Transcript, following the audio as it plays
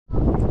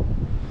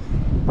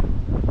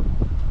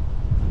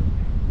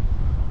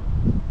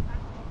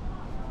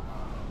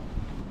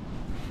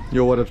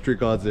Yo, what up, street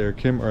gods? There,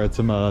 Kim. Alright,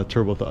 some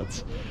turbo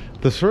thoughts.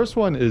 The first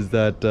one is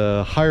that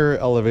higher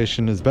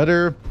elevation is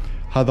better.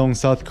 Hadong,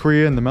 South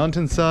Korea, in the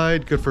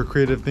mountainside, good for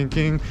creative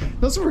thinking.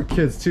 Also for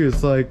kids too.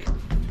 It's like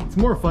it's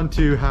more fun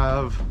to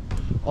have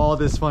all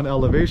this fun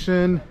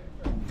elevation.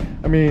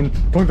 I mean,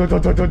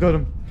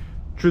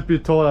 truth be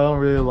told, I don't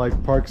really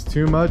like parks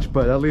too much,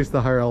 but at least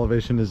the higher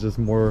elevation is just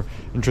more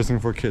interesting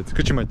for kids.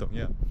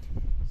 Yeah.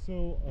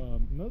 So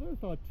another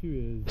thought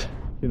too is,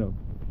 you know,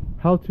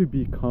 how to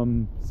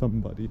become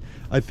somebody.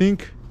 I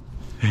think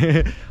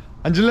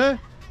Angela,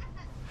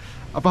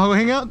 아빠하고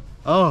hang out?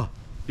 Oh,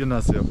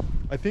 안녕하세요.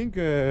 I think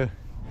the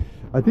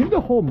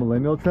whole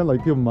millennial trend,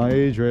 like people my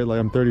age, right? Like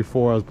I'm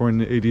 34, I was born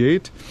in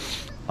 '88.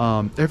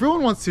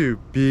 Everyone wants to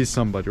be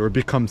somebody or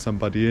become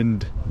somebody,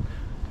 and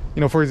you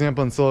know, for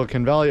example, in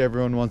Silicon Valley,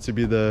 everyone wants to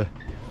be the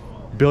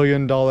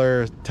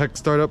billion-dollar tech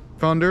startup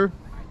founder.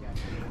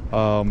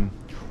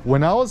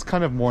 When I was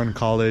kind of more in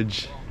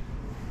college,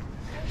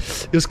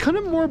 it was kind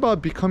of more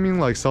about becoming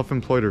like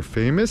self-employed or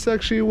famous.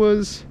 Actually,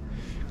 was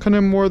kind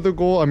of more the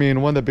goal. I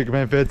mean, one of the big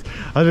benefits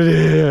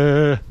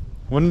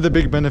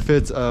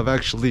of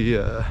actually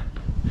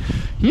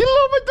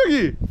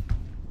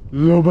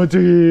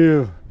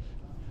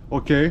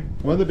okay,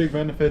 one of the big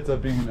benefits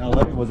of being in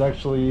LA was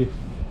actually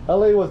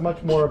LA was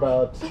much more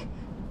about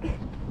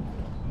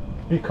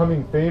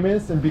becoming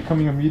famous and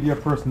becoming a media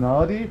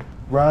personality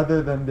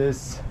rather than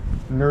this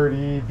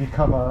nerdy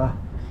become a,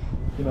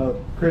 you know,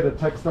 create a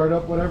tech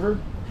startup, whatever.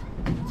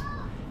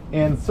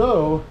 And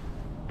so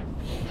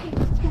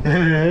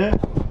the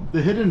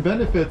hidden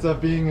benefits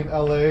of being in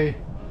LA,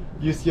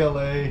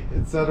 UCLA,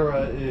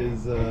 etc.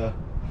 is I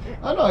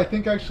don't know, I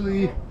think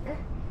actually,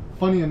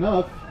 funny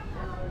enough,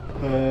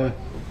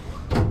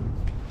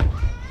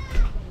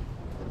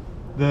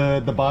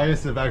 the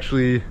bias of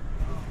actually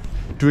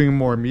doing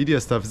more media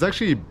stuff is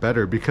actually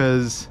better,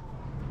 because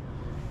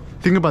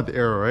think about the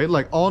era, right?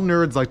 Like all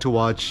nerds like to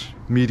watch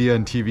media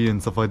and TV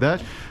and stuff like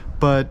that,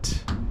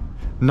 but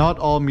not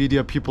all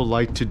media people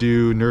like to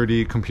do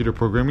nerdy computer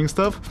programming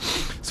stuff.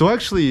 So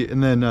actually,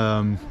 and then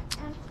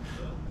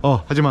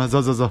하지마,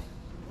 자자자,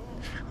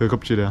 그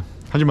껍질이야,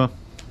 하지마.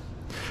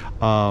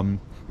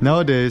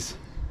 Nowadays,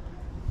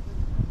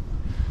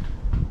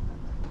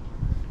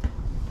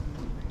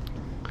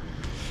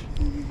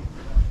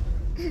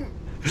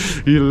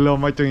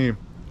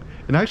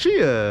 and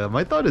actually,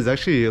 my thought is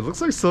actually, it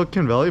looks like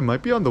Silicon Valley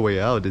might be on the way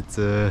out. It's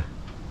I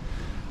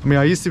mean,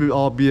 I used to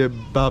all be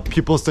about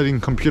people studying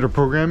computer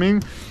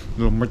programming,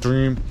 my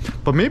dream,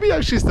 but maybe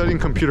actually studying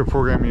computer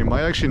programming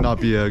might actually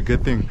not be a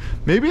good thing.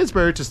 Maybe it's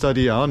better to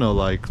study, I don't know,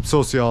 like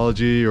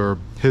sociology or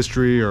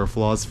history or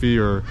philosophy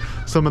or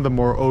some of the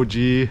more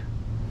OG,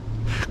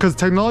 because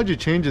technology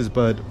changes,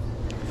 but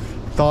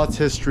thoughts,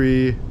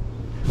 history,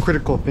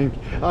 critical thinking,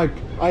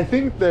 I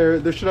think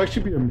there should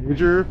actually be a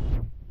major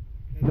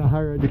in the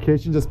higher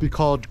education just be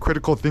called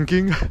critical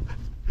thinking.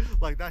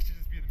 Like that should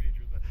just be the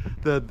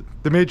major.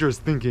 The major is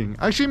thinking.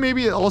 Actually,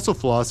 maybe also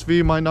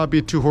philosophy might not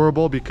be too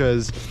horrible,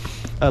 because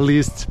at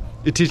least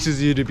it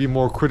teaches you to be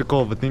more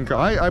critical of a thinker.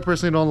 I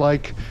personally don't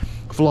like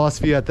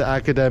philosophy at the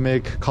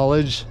academic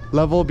college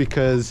level,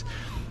 because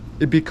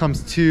it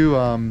becomes too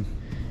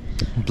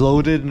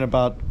bloated and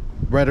about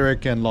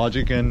rhetoric and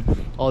logic and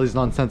all these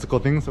nonsensical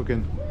things.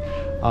 Okay.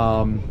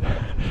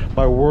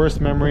 My worst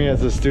memory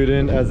as a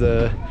student, as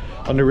a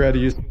undergrad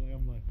at UCLA,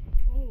 I'm like,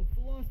 oh,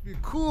 philosophy,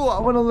 cool, I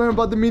want to learn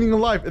about the meaning of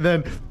life. And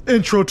then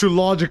intro to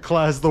logic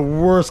class, the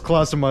worst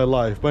class of my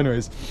life. But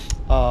anyways,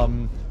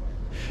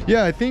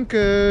 yeah, I think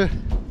and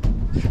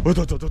this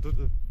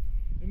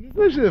is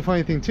actually the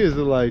funny thing too, is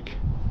that like,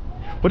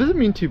 what does it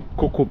mean to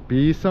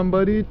be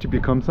somebody, to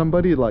become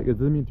somebody? Like, does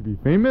it mean to be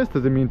famous?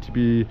 Does it mean to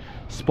be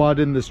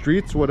spotted in the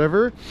streets,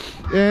 whatever?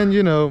 And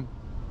you know,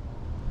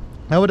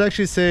 I would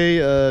actually say,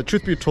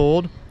 truth be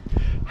told,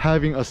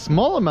 having a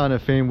small amount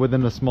of fame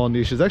within a small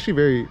niche is actually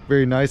very,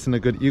 very nice and a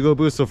good ego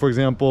boost. So for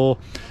example,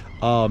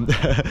 I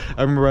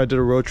remember I did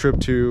a road trip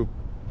to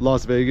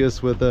Las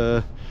Vegas with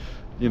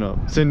you know,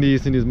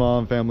 Cindy's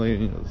mom, family,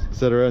 you know,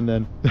 etc. And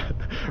then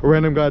a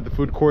random guy at the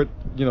food court,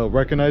 you know,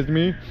 recognized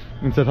me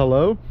and said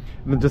hello.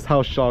 And then just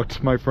how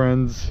shocked my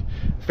friends,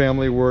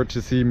 family were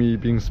to see me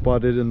being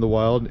spotted in the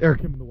wild.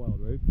 Eric in the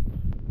wild, right?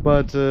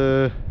 But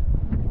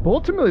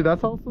ultimately,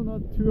 that's also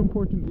not too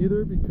important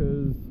either,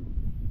 because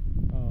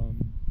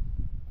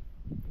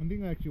I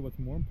think actually what's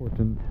more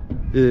important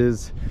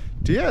is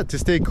to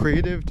stay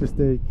creative, to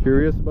stay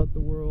curious about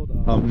the world.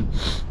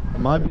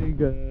 My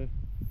big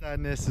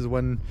sadness is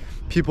when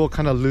people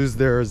kind of lose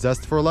their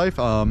zest for life.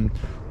 One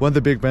of the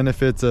big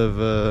benefits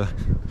of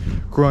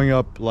growing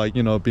up, like,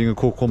 you know, being a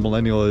cool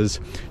millennial is,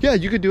 yeah,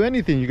 you could do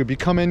anything, you could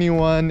become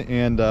anyone,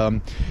 and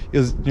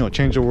is, you know,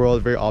 change the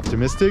world, very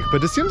optimistic.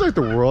 But it seems like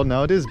the world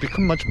nowadays has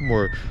become much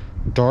more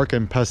dark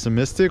and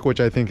pessimistic, which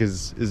I think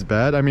is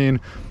bad. I mean,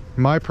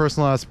 my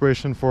personal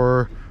aspiration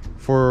for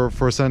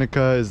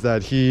Seneca is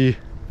that he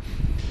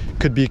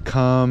could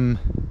become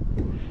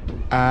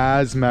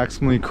as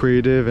maximally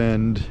creative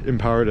and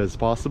empowered as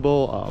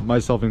possible,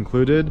 myself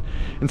included.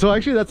 And so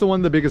actually that's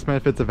one of the biggest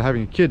benefits of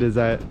having a kid, is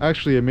that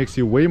actually it makes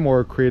you way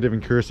more creative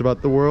and curious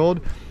about the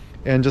world,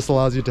 and just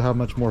allows you to have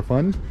much more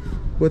fun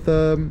with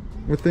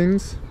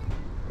things.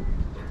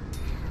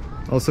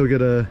 Also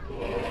get a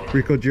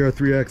Ricoh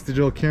GR3X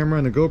digital camera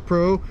and a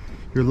GoPro.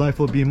 Your life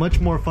will be much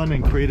more fun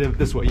and creative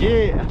this way.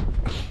 Yeah.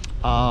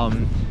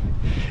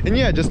 And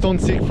yeah, just don't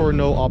seek for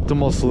no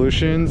optimal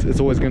solutions. It's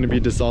always going to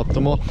be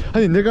disoptimal.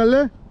 Honey, 내가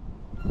할래?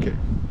 Okay.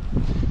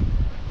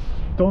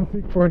 Don't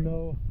seek for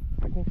no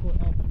optimal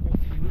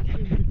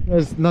solutions,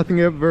 because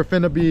nothing ever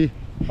finna be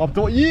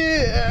optimal.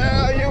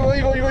 Yeah!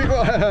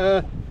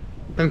 이거.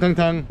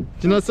 탕탕탕.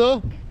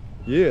 지났어?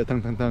 Yeah,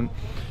 탕탕탕.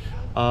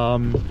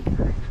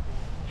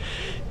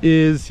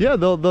 Is yeah,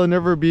 there'll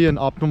never be an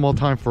optimal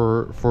time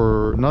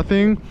for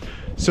nothing.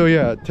 So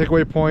yeah,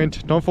 takeaway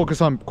point, don't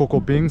focus on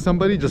being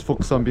somebody, just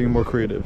focus on being more creative.